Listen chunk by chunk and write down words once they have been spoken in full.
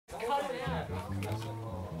Ladies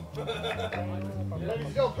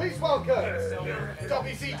and gentlemen, please welcome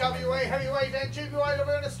WZWA heavyweight and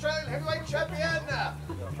GBYWN Australian heavyweight champion,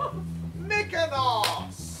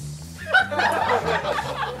 Mikanos.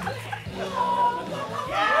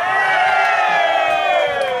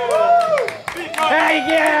 Hey,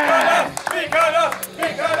 yeah! Mikanos!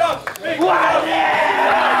 What?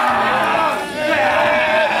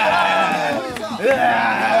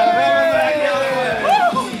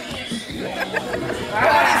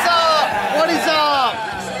 What is up?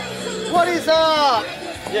 What is up?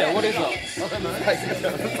 Yeah, what is up?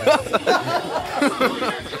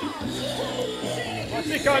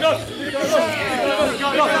 Mikanos!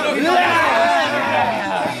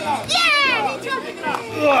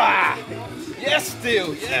 Yes,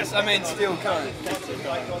 steel. Yes, I mean steel cone.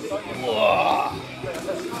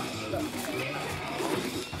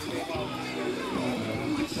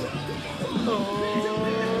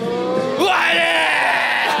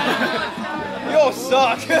 You all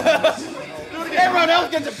suck. Everyone else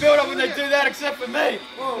gets a build up when they do that except for me.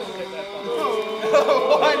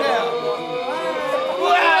 Why now?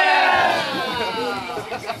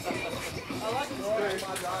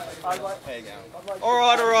 There you go. All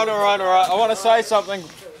right. I want to say something.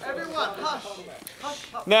 Everyone, hush.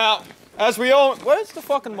 Now, as we all, where's the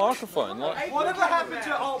fucking microphone? Like, Whatever happened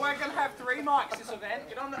to, oh, we're going to have 3 mics this event.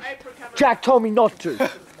 Get on the apron camera. Jack told me not to.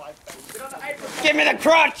 Get on the apron. give me the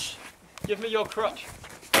crutch. Give me your crutch.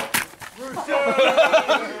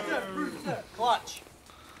 Clutch.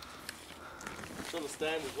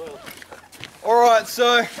 Alright,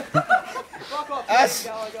 so as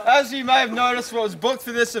you may have noticed, what was booked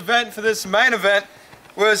for this event, for this main event,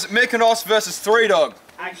 was Mikanos versus 3 Dog.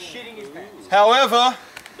 I'm shitting his pants. However,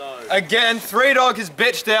 again, 3 Dog is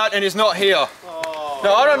bitched out and is not here.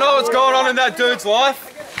 Now I don't know what's going on in that dude's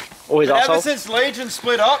life. Always Ever asshole. since Legion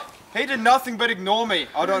split up, he did nothing but ignore me.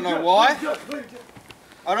 I don't know why.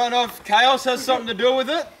 I don't know if Kaos has something to do with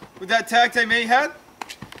it, with that tag team he had.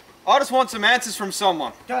 I just want some answers from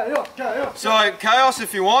someone. So, Kaos,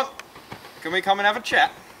 if you want, can we come and have a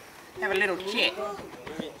chat? Have a little chit. A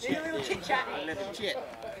little chit chat. A little chat.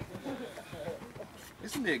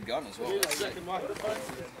 Isn't there a gun as well? 2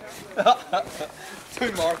 microphones. Oh,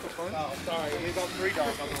 sorry, you got 3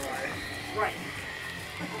 dogs on the way. Right.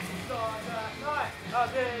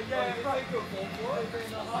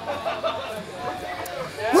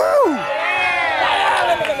 Woo!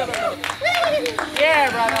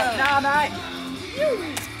 Yeah, brother. Nah, mate.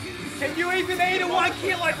 Can you even eat a 1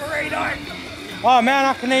 kilo burrito? Oh man,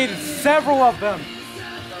 I can eat several of them.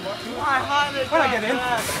 When I get in.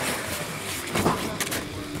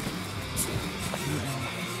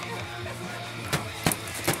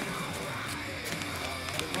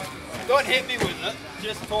 Don't hit me with it,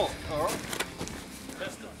 just talk, alright?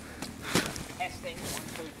 Testing. 1,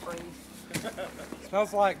 2, 3.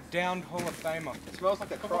 Smells like downed Hall of Famer. It smells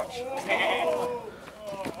like a crotch. So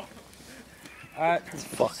That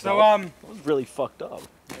was really fucked up.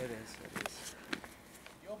 it is.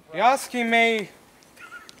 You're asking me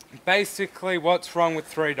basically what's wrong with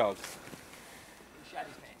 3 Dogs.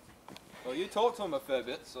 Well, you talk to him a fair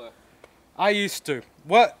bit, so... I used to.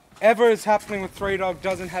 Whatever is happening with 3 Dog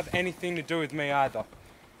doesn't have anything to do with me either.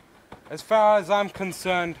 As far as I'm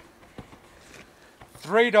concerned,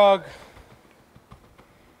 3 Dog,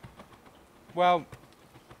 well,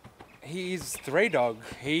 he's 3 Dog.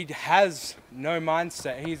 He has no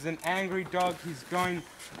mindset. He's an angry dog. He's going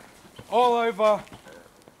all over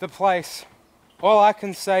the place. All I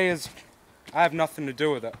can say is I have nothing to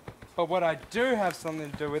do with it. But what I do have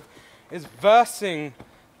something to do with is versing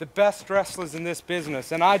the best wrestlers in this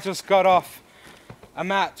business. And I just got off a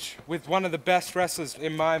match with one of the best wrestlers,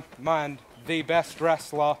 in my mind, the best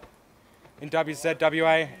wrestler in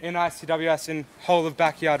WZWA, in ICWS, in whole of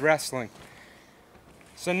backyard wrestling.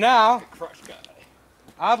 So now, Crotch guy.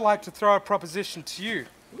 I'd like to throw a proposition to you.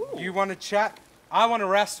 You want to chat? I want to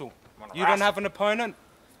wrestle. You don't have an opponent?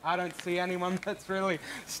 I don't see anyone that's really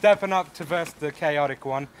stepping up to verse the chaotic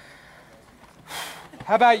one.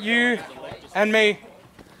 How about you and me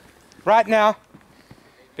right now?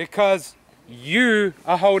 Because you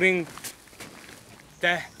are holding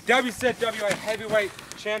the WZWA Heavyweight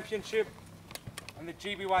Championship and the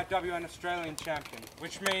GBYWN Australian Champion,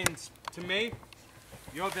 which means to me,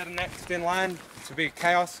 you're the next in line to be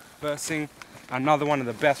Kaos versus another one of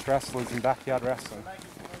the best wrestlers in backyard wrestling.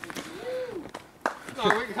 No,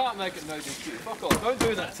 we can't make it no DQ. Fuck off. Don't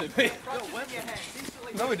do that to me.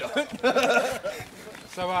 No, we don't.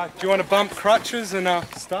 So, do you want to bump crutches and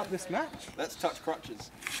start this match? Let's touch crutches.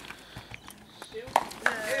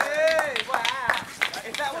 Hey, wow.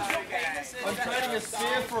 If That was your penis. I'm trading a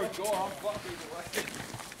spear for a gore.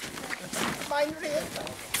 Mine here.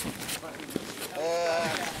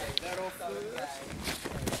 That all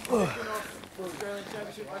For Australian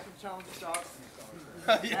Championship Open Challenge starts.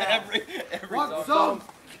 Yeah, every Want some?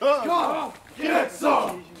 Go! Get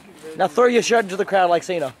some! Now throw your shirt into the crowd like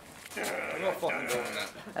Cena. I'm not fucking doing that.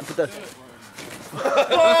 And put the...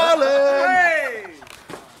 Hey!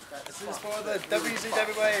 This is for the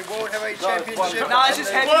WZWA World Heavyweight Championship. No, it's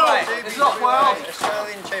just heavyweight. It's not world.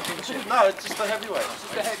 Australian Championship. No, it's just the heavyweight. It's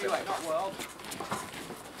just the heavyweight, not world.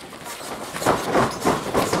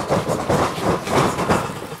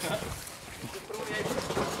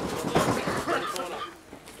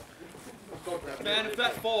 Man, if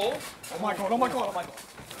that falls... Oh my god, oh my god, oh my god.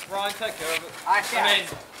 Ryan, take care of it. I can't.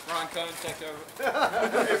 Ryan Cohen, take care of it.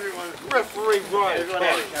 Everyone. Referee Ryan. Everyone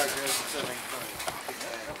else.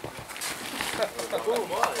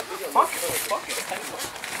 Fuck it.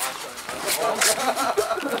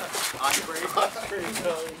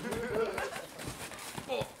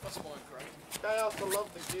 Oh, that's mine, Craig. Kaos, I love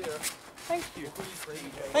the gear. Thank you.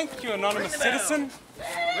 Thank you, anonymous citizen.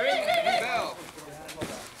 Ring the bell.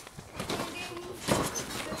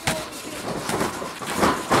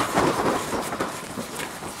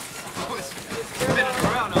 Spinning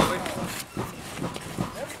around, are we?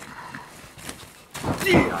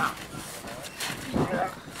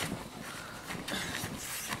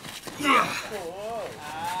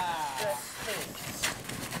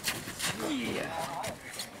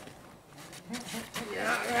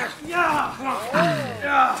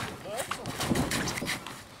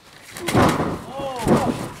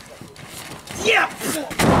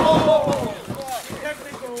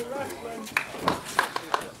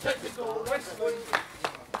 Technical wrestling.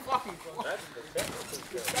 Fucking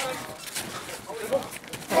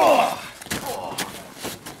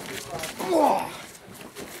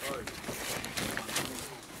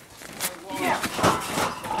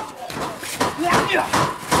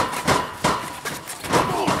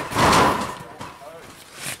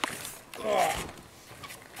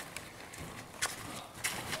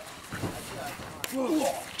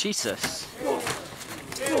Jesus.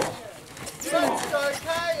 Let's go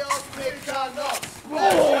Kaos, Mikanos!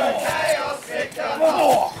 Let's go Kaos,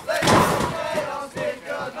 Mikanos! Let's go Kaos,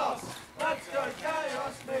 Mikanos! Let's go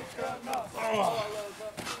Kaos, Mikanos!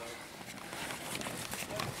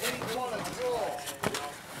 We want a draw.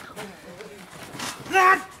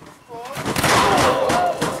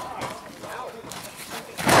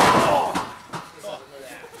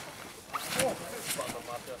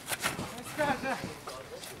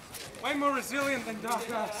 Way more resilient than Dark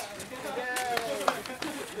Knights.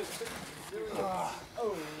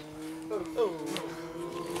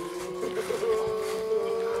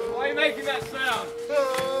 Why are you making that sound?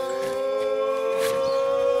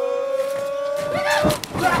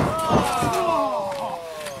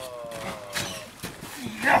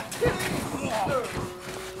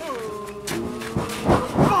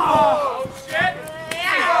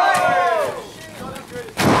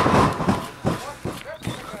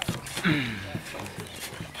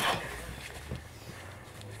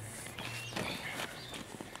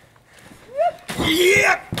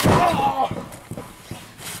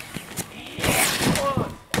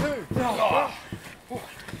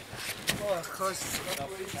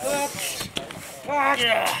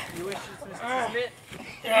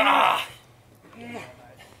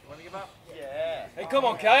 Hey, come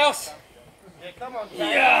on, Kaos. Yeah, come on, Kaos.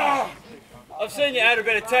 Yeah. I've seen you add a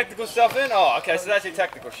bit of technical stuff in. Oh, okay, so that's your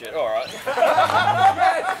technical shit. All right.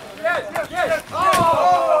 Yes!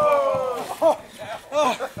 Oh!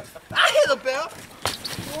 I hear the bell.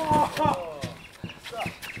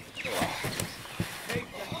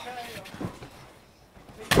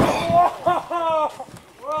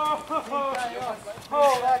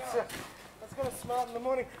 Oh, that's gonna smell in the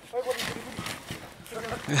morning. Wait, what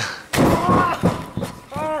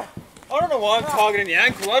I don't know why I'm targeting the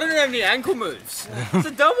ankle. I don't have any ankle moves. It's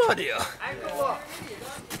a dumb idea. ankle lock?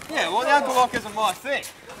 Yeah, well, the ankle lock isn't my thing.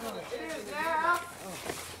 It is now.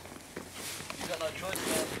 You got no choice,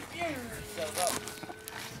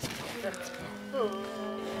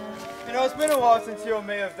 You know, it's been a while since you and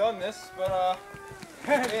me have done this, but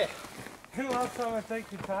yeah. The last time I take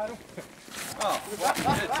your title. Oh, well,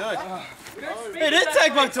 it did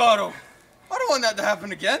take my title. I don't want that to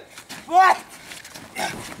happen again. What?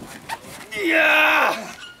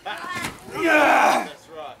 Yeah! Yeah! That's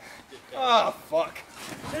right. Oh, fuck.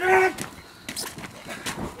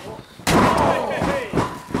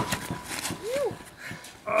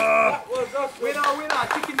 That was awesome. Winner,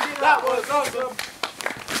 chicken dinner. That was awesome.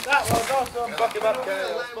 That was awesome. Fuck him up,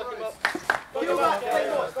 Kaos. Fuck him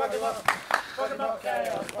up.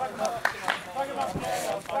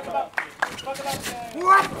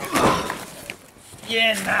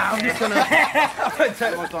 Yeah, now I'm just gonna. I'm gonna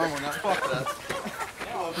take my time on that. Fuck that.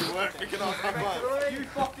 You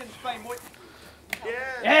fucking Spain, what?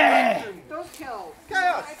 Yeah. Don't kill.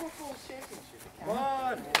 Chaos. April Fool's Championship. Come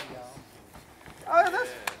on. Oh, that's.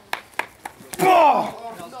 No,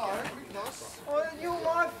 Oh, you're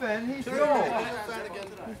my fan. He's yours.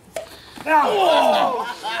 No.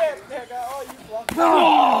 Shit, nigga. Oh, you blocked. No.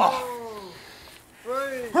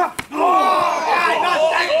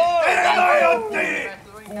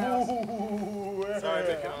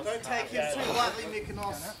 Don't take him too lightly,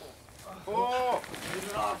 Mikanos.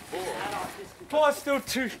 Four still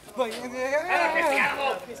too.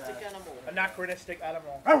 Anarchistic animal. Anachronistic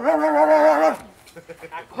animal.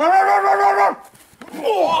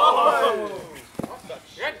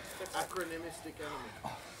 Acronymistic animal.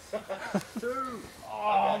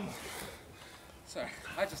 Sorry,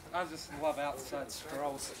 I just love outside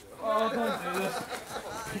strolls. Oh, don't do this.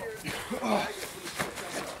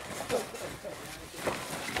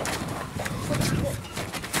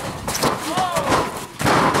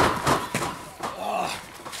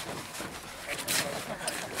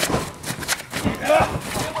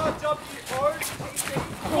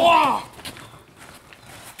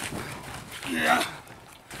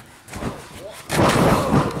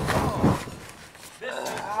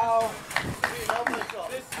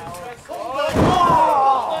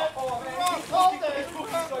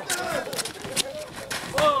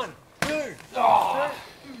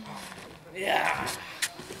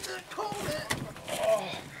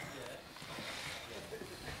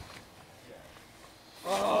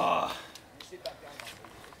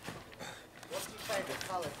 What's your favourite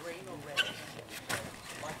colour, green or red?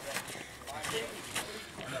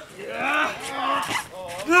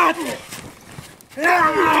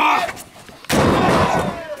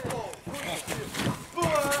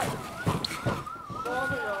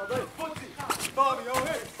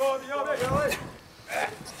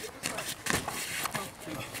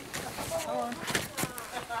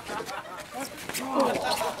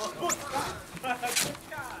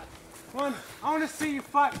 Come on, I want to see you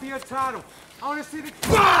fight for your title. I want to see the.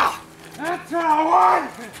 That's what I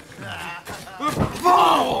want!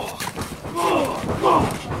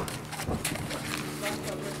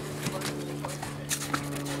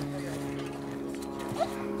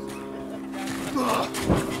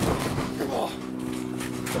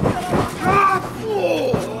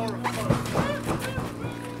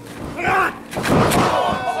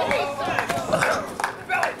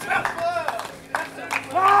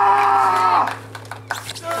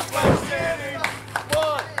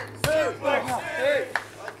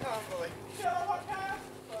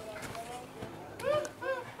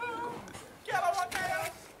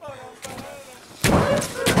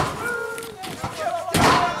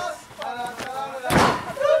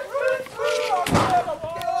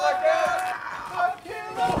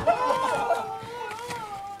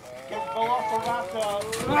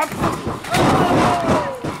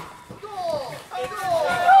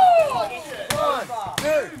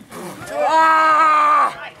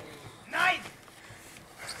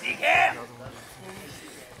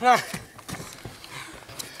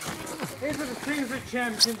 These are the things with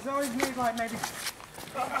champions. They always need like maybe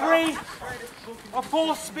 3 or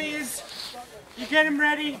 4 spears. You get them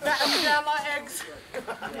ready, batter them down like eggs.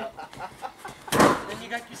 Then you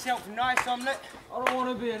got yourself a nice omelette. I don't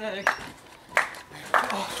want to be an egg.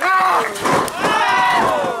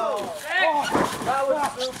 That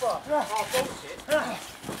was super. Oh, bullshit.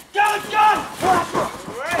 Go, John!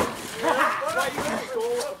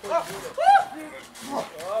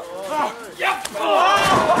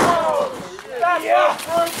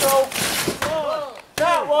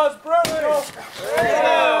 That was brutal.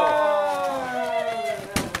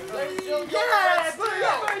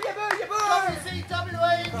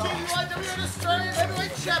 WZWA and GBYWN Australian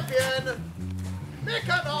Heavyweight Champion,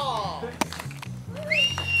 Mikanos!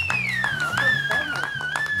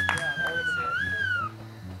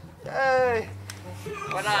 Hey.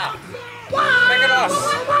 What up? Mikanos!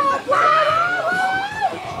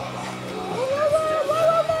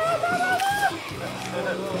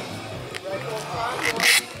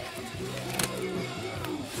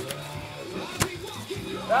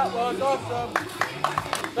 That was awesome.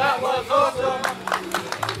 That was awesome.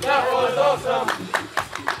 That was awesome.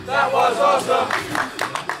 That was awesome.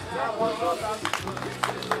 That was awesome.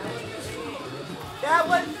 That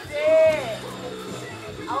was sick!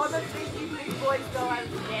 All the big boys go out and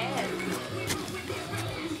dance.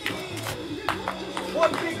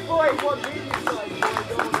 One big boy, one medium size boy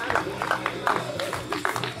going at it.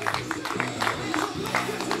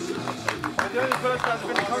 the only person that's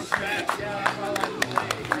been coached. That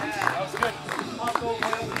was good.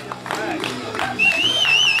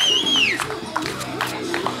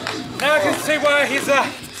 Now I can see why he's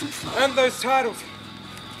earned those titles.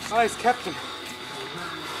 Oh, he's captain.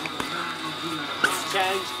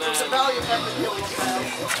 Change, man. It's a valiant effort, Killawatt.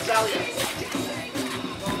 Valiant.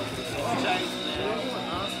 Change,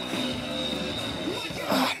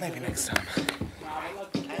 man. Maybe next time.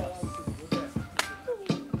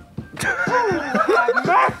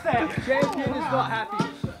 Champion is not happy.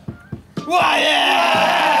 Why,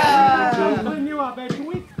 yeah! When you are, baby,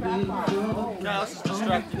 we No, this is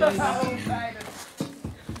distracting us.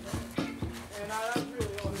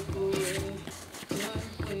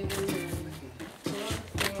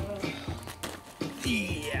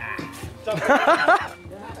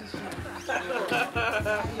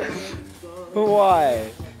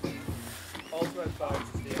 Why?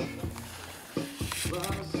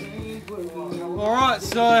 Alright,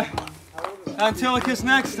 so Antilochus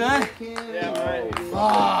next, eh? Yeah, mate.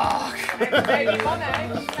 Maybe money.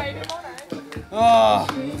 Maybe money. Oh,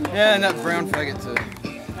 yeah, and that brown faggot too.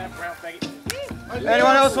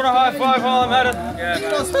 Anyone else want a high five while I'm at it? Yeah,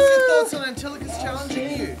 Mikanos, what's your thoughts on Antilochus challenging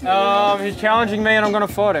you? He's challenging me and I'm gonna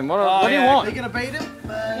fight him. What do you Are want? you gonna beat him?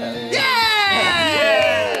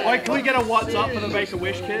 Wait, can we get a what's up for the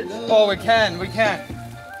Make-A-Wish kids? Oh, we can.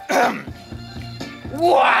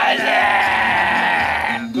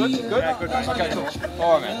 Good? Good? Yeah, good. Okay, cool.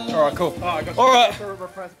 Alright, man. Alright, cool. Alright.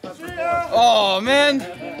 Oh, man.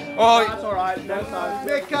 Oh, That's alright, no time.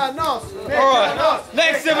 Mikanos! alright.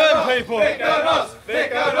 Next event, people. Mikanos!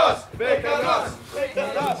 Mikanos! Mikanos!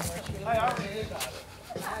 Hey,